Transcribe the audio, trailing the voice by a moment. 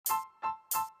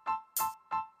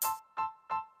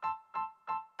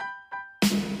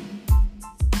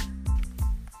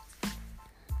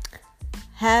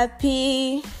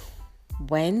Happy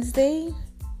Wednesday?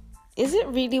 Is it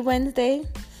really Wednesday?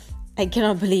 I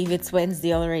cannot believe it's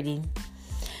Wednesday already.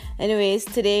 Anyways,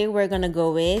 today we're going to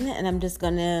go in and I'm just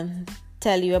going to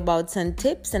tell you about some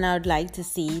tips and I would like to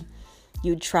see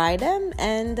you try them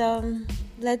and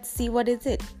let's see what is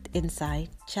it inside.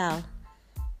 Ciao.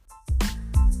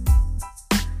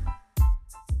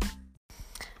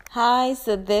 Hi,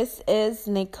 so this is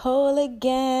Nicole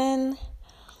again.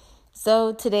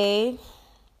 So today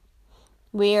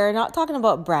we are not talking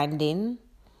about branding,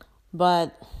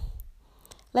 but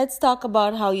let's talk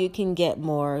about how you can get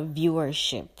more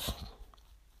viewership.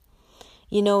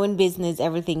 You know, in business,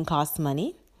 everything costs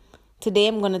money. Today,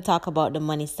 I'm going to talk about the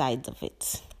money side of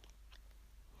it.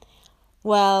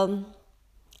 Well,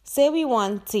 say we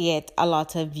want to get a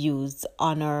lot of views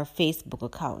on our Facebook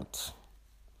account,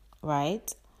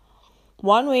 right?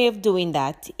 One way of doing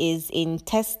that is in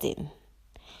testing.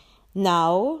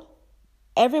 Now,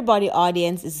 everybody's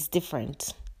audience is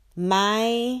different.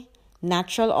 My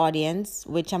natural audience,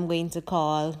 which I'm going to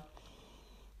call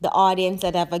the audience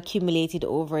that I've accumulated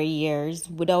over years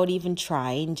without even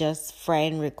trying, just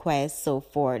friend requests, so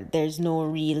forth. There's no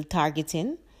real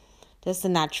targeting, just a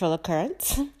natural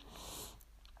occurrence.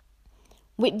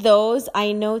 With those,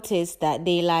 I noticed that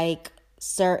they like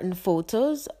certain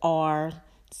photos or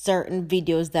certain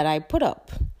videos that I put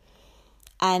up.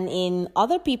 And in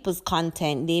other people's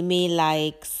content, they may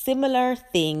like similar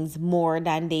things more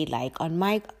than they like on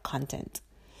my content.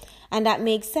 And that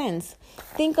makes sense.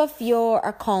 Think of your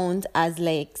account as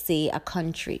like, say, a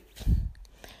country.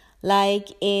 Like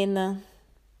in,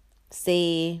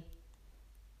 say,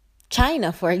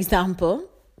 China, for example.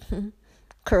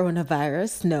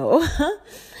 Coronavirus, no.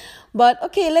 But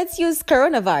okay, let's use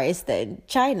coronavirus then.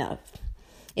 China.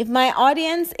 If my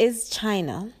audience is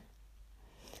China,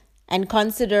 and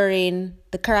considering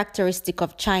the characteristic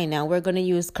of China, we're going to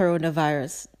use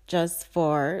coronavirus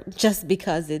just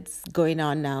because it's going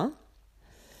on now.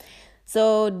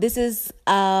 So this is,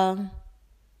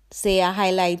 say, a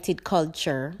highlighted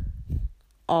culture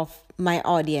of my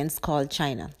audience called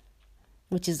China,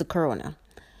 which is the corona,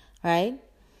 right?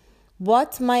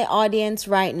 What my audience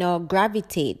right now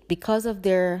gravitate because of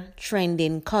their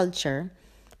trending culture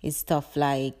is stuff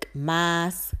like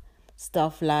masks,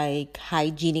 stuff like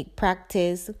hygienic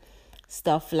practice,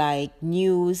 stuff like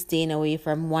news, staying away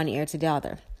from one ear to the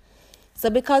other. So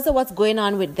because of what's going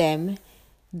on with them,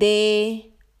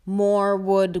 they more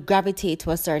would gravitate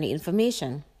to a certain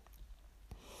information.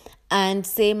 And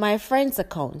say my friend's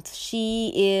account,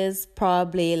 she is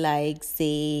probably like,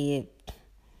 say,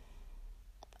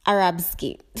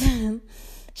 Arabski.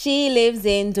 She lives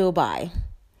in Dubai.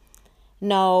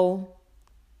 Now,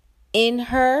 in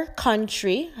her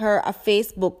country, a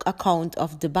Facebook account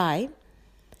of Dubai,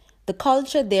 the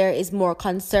culture there is more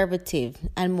conservative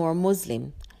and more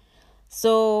Muslim.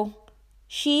 So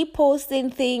she posting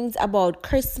things about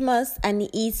Christmas and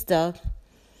Easter,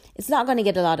 it's not going to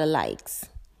get a lot of likes.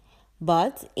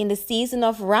 But in the season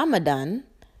of Ramadan,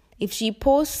 if she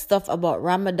posts stuff about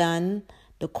Ramadan,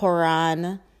 the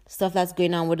Quran, stuff that's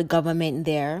going on with the government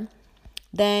there,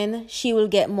 then she will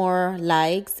get more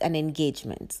likes and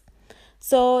engagement.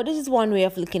 So this is one way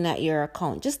of looking at your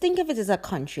account. Just think of it as a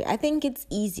country. I think it's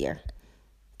easier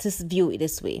to view it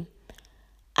this way.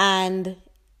 And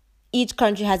each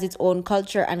country has its own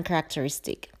culture and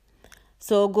characteristic.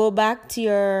 So go back to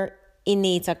your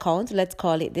innate account. Let's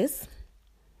call it this.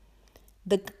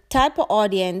 The type of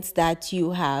audience that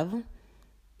you have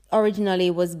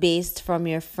originally was based from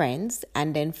your friends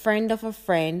and then friend of a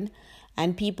friend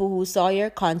and people who saw your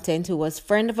content who was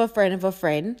friend of a friend of a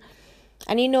friend.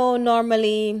 And you know,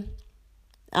 normally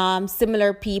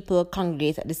similar people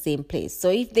congregate at the same place.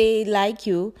 So if they like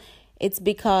you, it's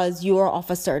because you're of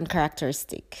a certain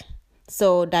characteristic.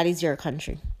 So that is your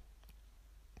country.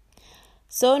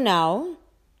 So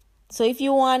if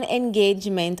you want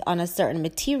engagement on a certain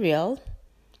material,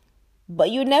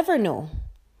 but you never know,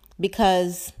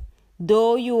 because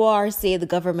though you are, say, the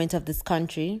government of this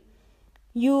country,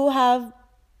 you have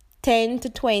 10 to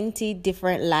 20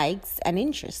 different likes and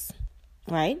interests.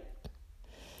 Right?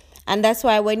 And that's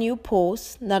why when you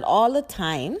post, not all the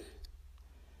time,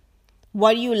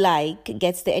 what you like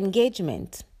gets the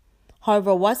engagement.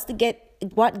 However, what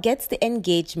gets the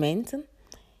engagement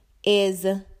is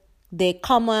the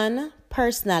common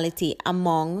personality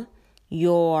among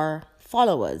your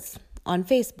followers on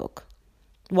Facebook,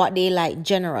 what they like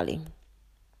generally.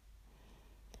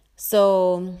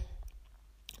 So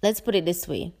let's put it this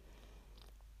way.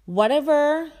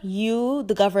 Whatever you,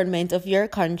 the government of your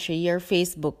country, your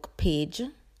Facebook page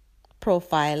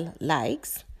profile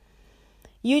likes,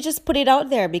 You just put it out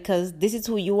there because this is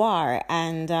who you are,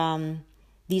 and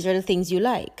these are the things you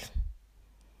like.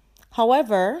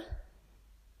 However,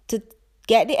 to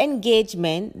get the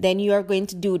engagement, then you are going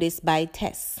to do this by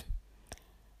tests.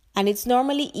 And it's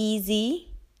normally easy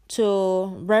to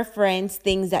reference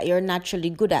things that you're naturally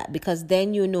good at, because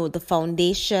then you know the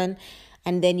foundation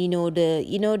and then you know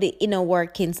the inner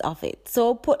workings of it.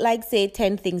 So put like, say,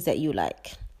 10 things that you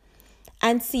like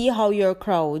and see how your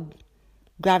crowd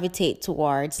gravitate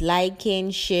towards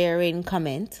liking, sharing,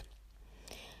 comment.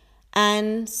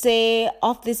 And say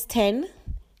of this 10,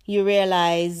 you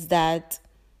realize that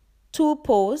 2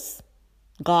 posts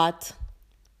got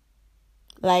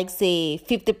like, say,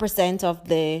 50% of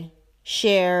the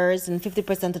shares and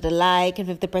 50% of the like and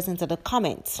 50% of the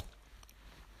comments.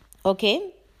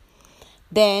 Okay?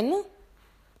 Then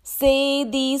say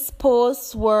these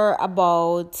posts were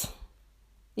about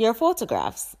your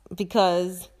photographs,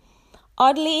 because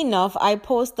oddly enough, I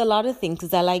post a lot of things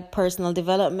because I like personal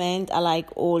development. I like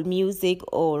old music,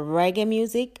 old reggae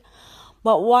music.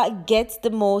 But what gets the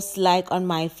most like on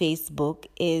my Facebook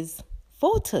is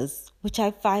photos, which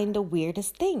I find the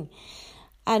weirdest thing.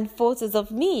 And photos of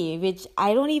me, which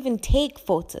I don't even take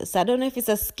photos. I don't know if it's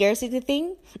a scarcity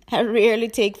thing. I rarely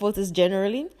take photos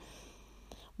generally.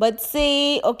 But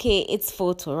say, okay, it's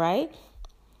photo, right?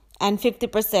 And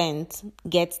 50%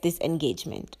 gets this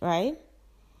engagement, right?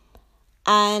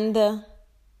 And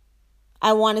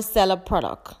I want to sell a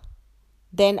product.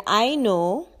 Then I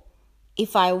know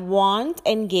if I want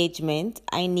engagement,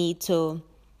 I need to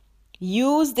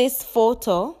use this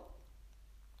photo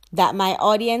that my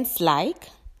audience like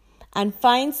and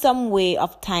find some way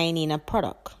of tying in a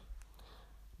product.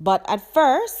 But at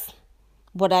first,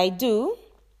 what I do,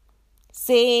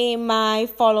 say my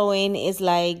following is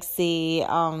like, say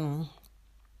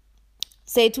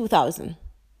 2,000.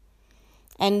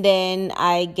 And then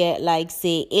I get like,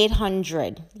 say,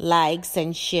 800 likes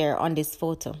and share on this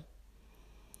photo.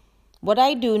 What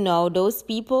I do now, those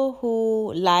people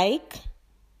who like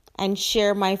and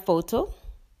share my photo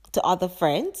to other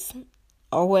friends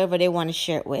or whoever they want to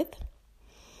share it with,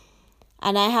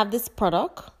 and I have this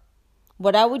product,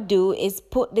 what I would do is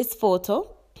put this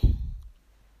photo,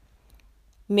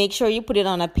 make sure you put it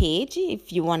on a page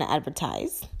if you want to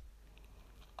advertise.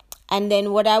 And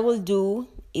then what I will do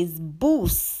is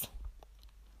boost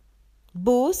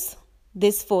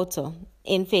this photo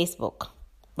in Facebook,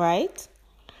 right?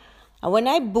 And when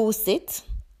I boost it,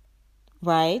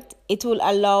 right, it will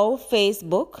allow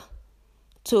Facebook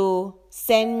to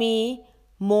send me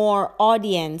more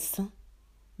audience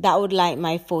that would like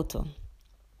my photo.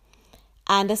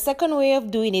 And the second way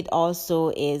of doing it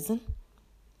also is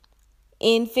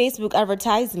in Facebook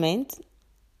advertisement,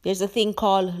 there's a thing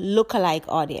called lookalike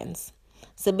audience.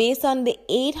 So based on the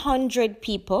 800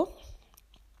 people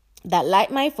that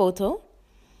like my photo,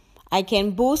 I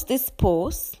can boost this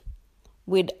post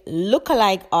with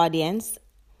lookalike audience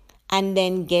and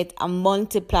then get a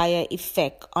multiplier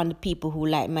effect on the people who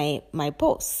like my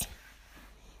posts.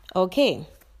 Okay,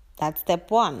 that's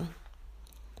step 1.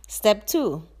 Step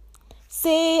 2.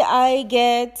 Say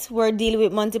we're dealing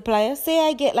with multiplier. Say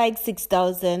I get like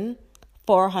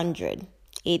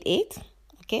 6,488.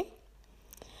 Okay.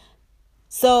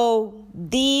 So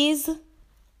this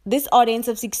audience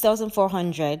of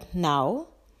 6,400 now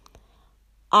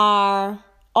are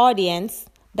audience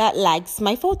that likes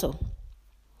my photo.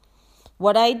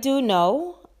 What I do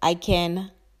now, I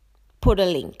can put a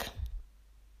link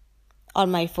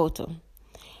on my photo.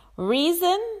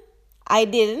 Reason I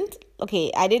didn't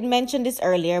mention this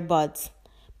earlier, but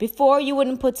before you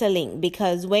wouldn't put a link,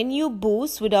 because when you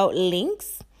boost without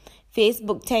links,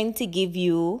 Facebook tend to give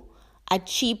you a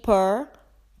cheaper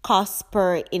cost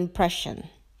per impression,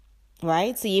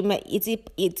 right? So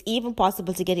it's even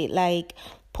possible to get it like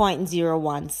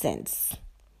 0.01 cents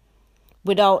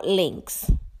without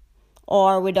links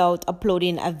or without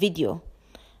uploading a video.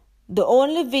 The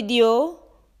only video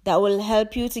that will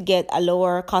help you to get a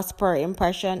lower cost per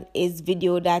impression is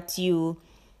video that you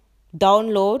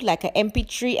download like an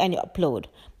MP3 and you upload.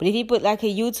 But if you put like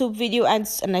a YouTube video and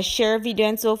a share video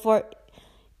and so forth,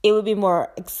 it will be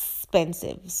more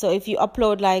expensive. So if you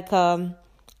upload like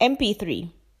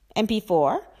MP3,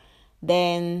 MP4,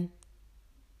 then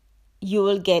you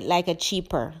will get like a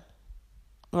cheaper,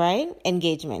 right,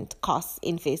 engagement cost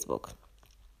in Facebook.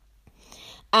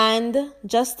 And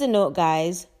just to note,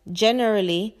 guys,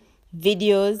 generally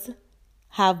videos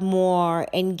have more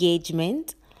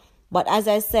engagement, but as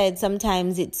I said,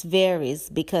 sometimes it varies,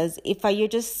 because we're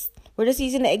just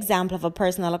using the example of a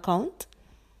personal account,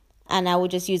 and I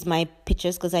would just use my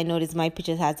pictures because I noticed my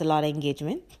pictures has a lot of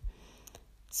engagement.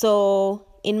 So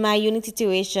in my unique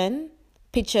situation,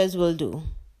 pictures will do.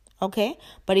 Okay?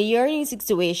 But in your unique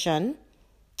situation,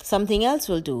 something else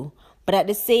will do. But at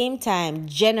the same time,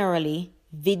 generally,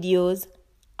 videos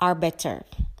are better.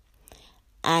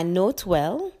 And note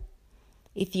well,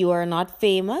 if you are not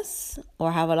famous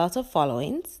or have a lot of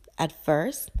followings at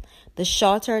first, the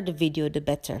shorter the video, the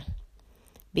better.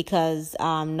 Because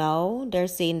now they're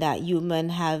saying that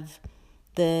humans have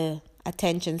the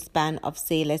attention span of,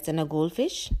 say, less than a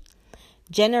goldfish.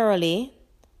 Generally,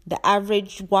 the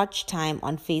average watch time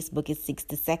on Facebook is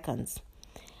 60 seconds.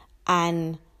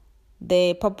 And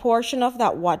the proportion of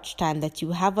that watch time that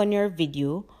you have on your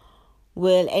video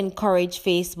will encourage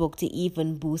Facebook to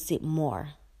even boost it more.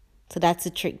 So that's the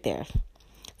trick there.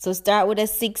 So start with a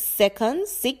 6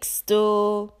 seconds, 6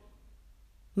 to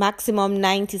maximum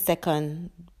 90-second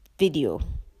video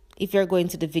if you're going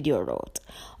to the video route.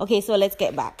 Okay, so let's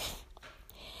get back.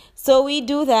 So we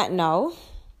do that now,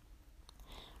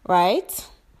 right?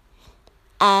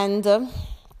 And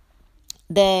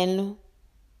then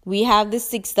we have the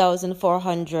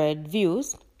 6,400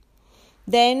 views.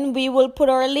 Then we will put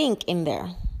our link in there.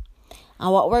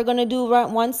 And what we're going to do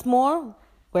once more,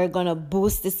 we're going to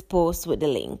boost this post with the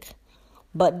link.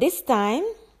 But this time,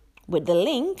 with the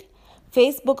link,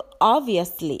 Facebook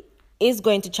obviously is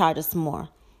going to charge us more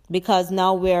because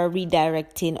now we're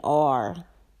redirecting our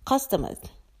customers.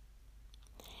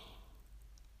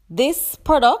 This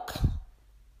product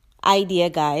idea,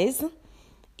 guys,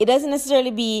 it doesn't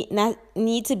necessarily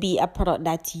need to be a product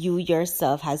that you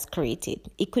yourself has created.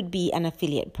 It could be an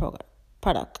affiliate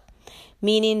product,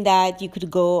 meaning that you could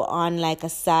go on like a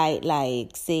site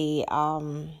like, say,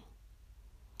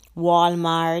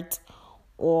 Walmart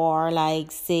or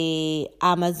like, say,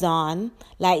 Amazon.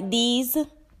 Like these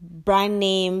brand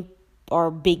name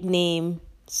or big name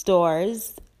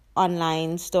stores,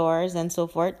 online stores and so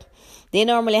forth, they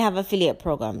normally have affiliate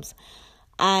programs.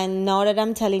 And now that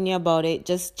I'm telling you about it,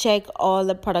 just check all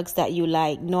the products that you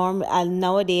like.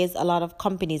 Nowadays, a lot of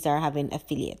companies are having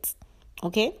affiliates.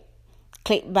 Okay?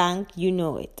 ClickBank, you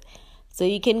know it. So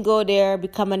you can go there,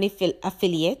 become an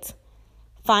affiliate,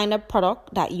 find a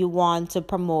product that you want to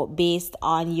promote based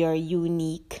on your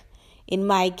unique. In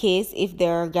my case, if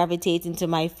they're gravitating to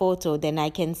my photo, then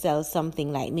I can sell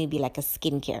something like maybe like a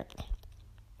skincare.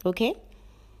 Okay?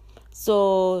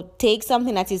 So take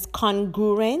something that is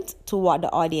congruent to what the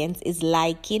audience is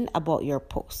liking about your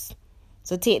post.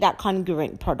 So take that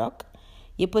congruent product.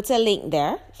 You put a link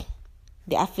there,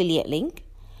 the affiliate link,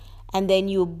 and then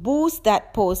you boost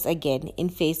that post again in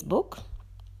Facebook,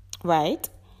 right?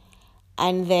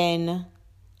 And then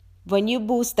when you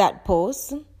boost that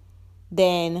post,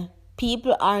 then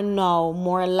people are now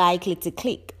more likely to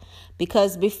click.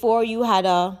 Because before you had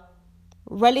a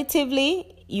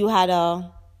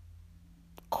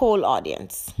cold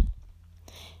audience.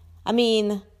 I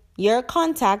mean, your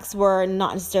contacts were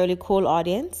not necessarily cold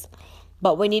audience,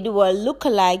 but when you do a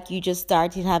lookalike, you just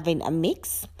started having a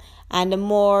mix. And the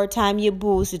more time you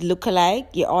boost with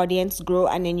lookalike, your audience grow,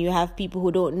 and then you have people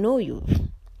who don't know you,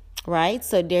 right?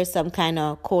 So there's some kind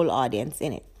of cold audience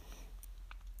in it.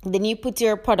 Then you put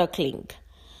your product link.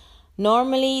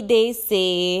 Normally they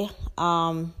say,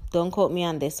 don't quote me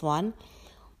on this one,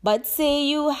 but say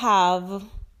you have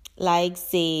like,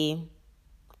 say,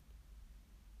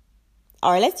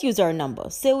 or let's use our number.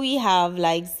 Say we have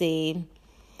like, say,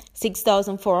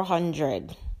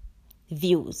 6,400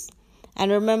 views.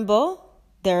 And remember,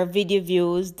 there are video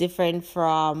views different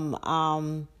from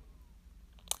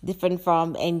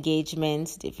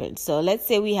engagements, different. So let's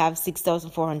say we have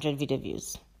 6,400 video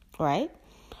views, right?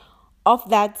 Of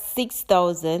that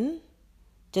 6,000,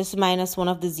 just minus one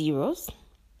of the zeros,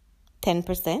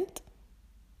 10%,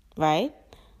 right?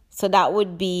 So that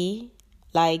would be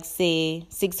like, say,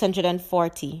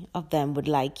 640 of them would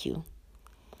like you.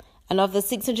 And of the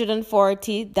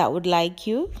 640 that would like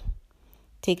you,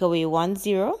 take away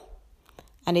 10,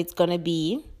 and it's going to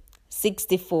be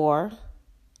 64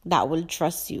 that will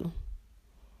trust you,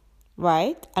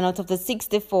 right? And out of the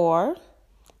 64,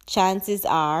 chances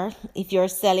are, if you're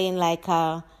selling like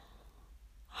a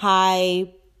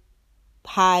high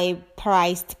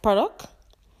priced product,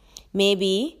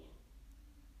 maybe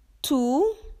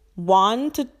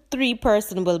 1 to 3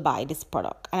 person will buy this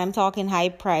product. And I'm talking high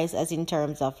price as in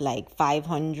terms of like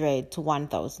 500 to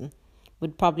 1,000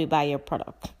 would probably buy your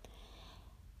product.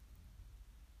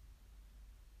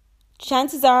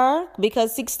 Chances are,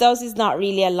 because 6,000 is not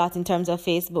really a lot in terms of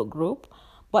Facebook group,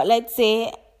 but let's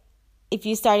say if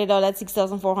you started out at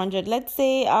 6,400, let's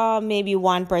say maybe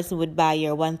one person would buy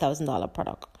your $1,000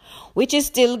 product, which is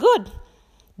still good.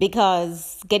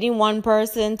 Because getting one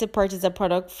person to purchase a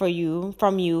product for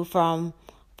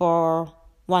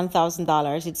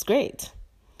 $1,000, it's great.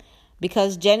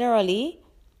 because generally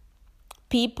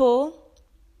people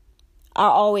are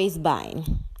always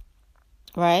buying,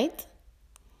 right?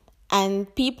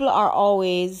 And people are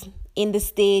always in the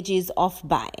stages of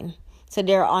buying. So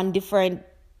they're on different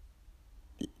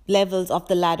levels of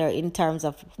the ladder in terms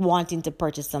of wanting to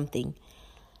purchase something.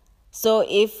 So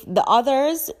if the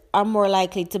others are more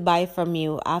likely to buy from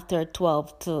you after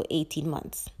 12 to 18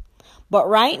 months. But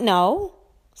right now,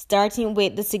 starting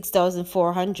with the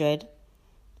 6,400,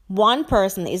 one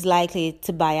person is likely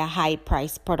to buy a high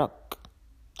price product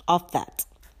of that.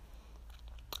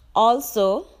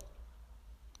 Also,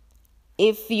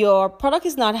 if your product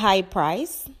is not high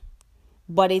price,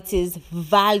 but it is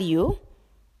value,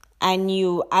 and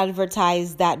you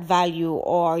advertise that value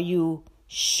or you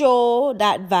show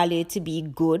that value to be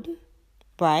good,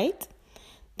 right?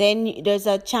 Then there's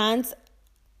a chance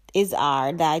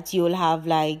that you'll have,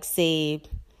 like, say,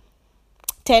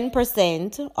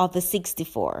 10% of the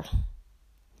 64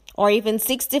 or even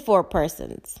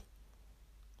 64%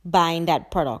 buying that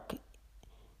product.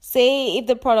 Say if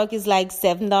the product is like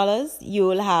 $7,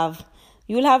 you'll have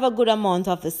a good amount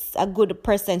of a good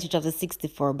percentage of the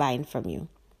 64 buying from you.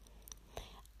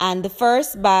 And the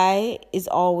first buy is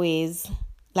always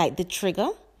like the trigger,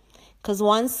 because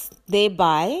once they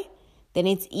buy, then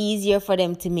it's easier for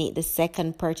them to make the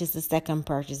second purchase.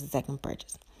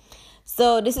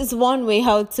 So this is one way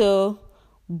how to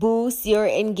boost your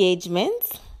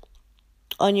engagement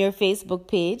on your Facebook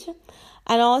page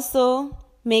and also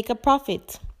make a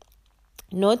profit.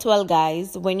 Note well,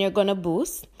 guys, when you're going to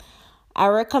boost, I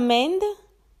recommend,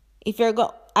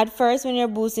 at first when you're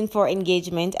boosting for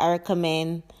engagement, I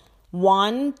recommend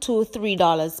 $1 to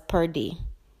 $3 per day.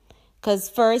 Because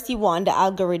first you want the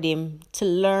algorithm to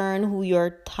learn who your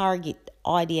target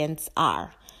audience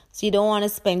are. So you don't want to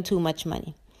spend too much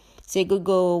money. So you could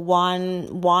go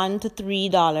 $1 to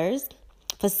 $3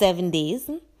 for 7 days.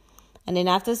 And then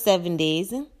after 7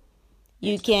 days,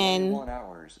 you can... 21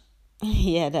 hours.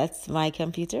 Yeah, that's my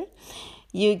computer.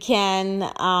 You can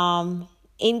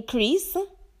increase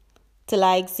to,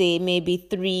 like, say, maybe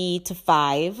 3 to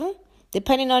 5,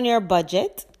 depending on your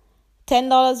budget.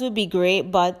 $10 would be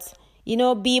great, but,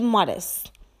 be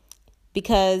modest.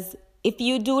 Because if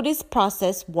you do this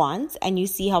process once and you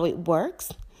see how it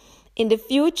works, in the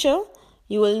future,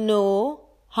 you will know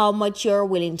how much you're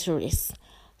willing to risk.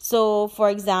 So, for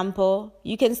example,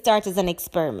 you can start as an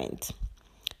experiment.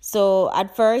 So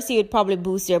at first, you'd probably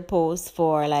boost your post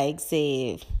for, like,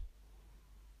 say,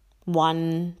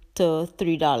 $1 to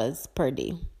 $3 per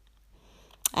day.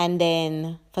 And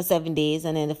then for 7 days.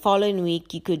 And then the following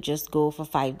week, you could just go for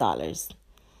 $5.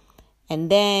 And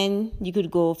then you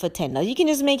could go for $10. You can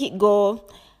just make it go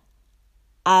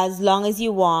as long as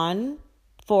you want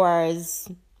for as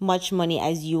much money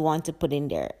as you want to put in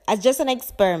there. As just an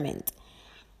experiment.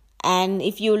 And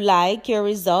if you like your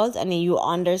results and you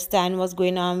understand what's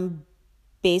going on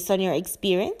based on your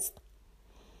experience,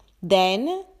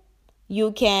 then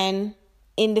you can,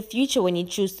 in the future, when you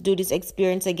choose to do this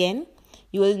experience again,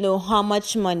 you will know how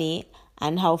much money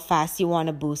and how fast you want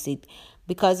to boost it,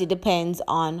 because it depends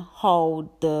on how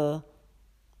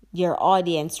your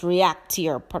audience react to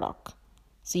your product.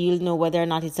 So you'll know whether or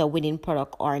not it's a winning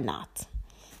product or not.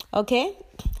 Okay?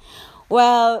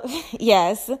 Well,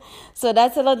 yes. So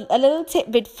that's a little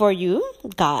tidbit for you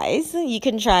guys. You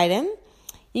can try them.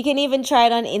 You can even try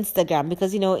it on Instagram,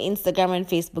 because Instagram and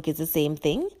Facebook is the same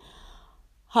thing.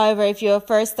 However, if you're a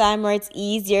first timer, it's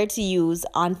easier to use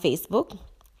on Facebook,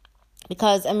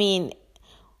 because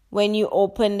when you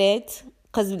open it,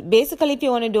 because basically if you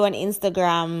want to do an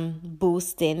Instagram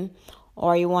boosting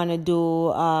or you want to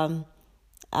do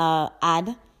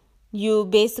ad, you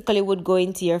basically would go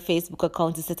into your Facebook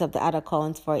account to set up the ad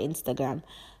account for Instagram.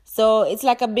 So it's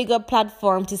like a bigger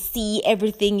platform to see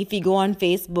everything if you go on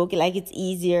Facebook. Like, it's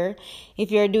easier.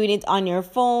 If you're doing it on your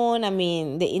phone,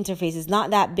 the interface is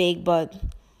not that big, but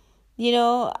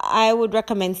I would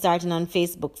recommend starting on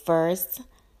Facebook first.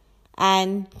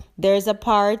 And there's a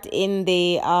part in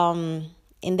the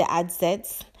ad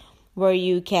sets where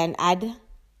you can add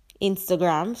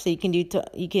Instagram. So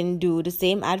you can do the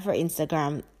same ad for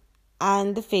Instagram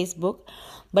and the Facebook,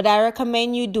 but I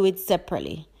recommend you do it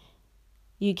separately.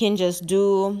 You can just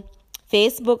do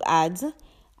Facebook ads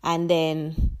and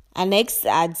then a next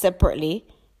ad separately.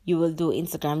 You will do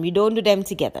Instagram. You don't do them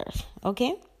together.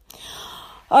 Okay?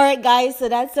 All right, guys. So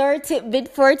that's our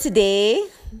tidbit for today.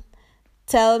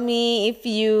 Tell me if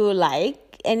you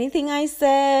like anything I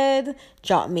said.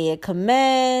 Drop me a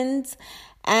comment.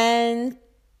 And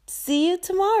see you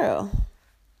tomorrow.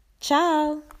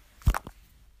 Ciao.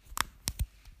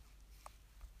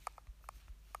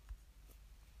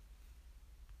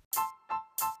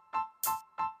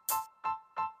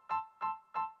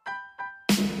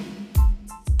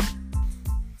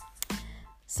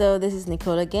 So this is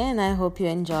Nicole again. I hope you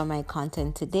enjoy my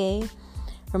content today.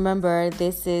 Remember,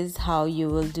 this is how you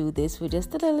will do this with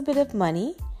just a little bit of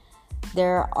money.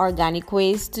 There are organic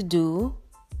ways to do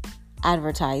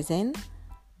advertising,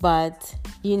 but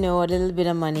a little bit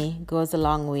of money goes a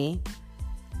long way,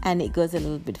 and it goes a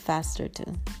little bit faster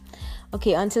too.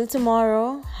 Okay, until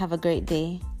tomorrow, have a great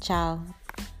day. Ciao.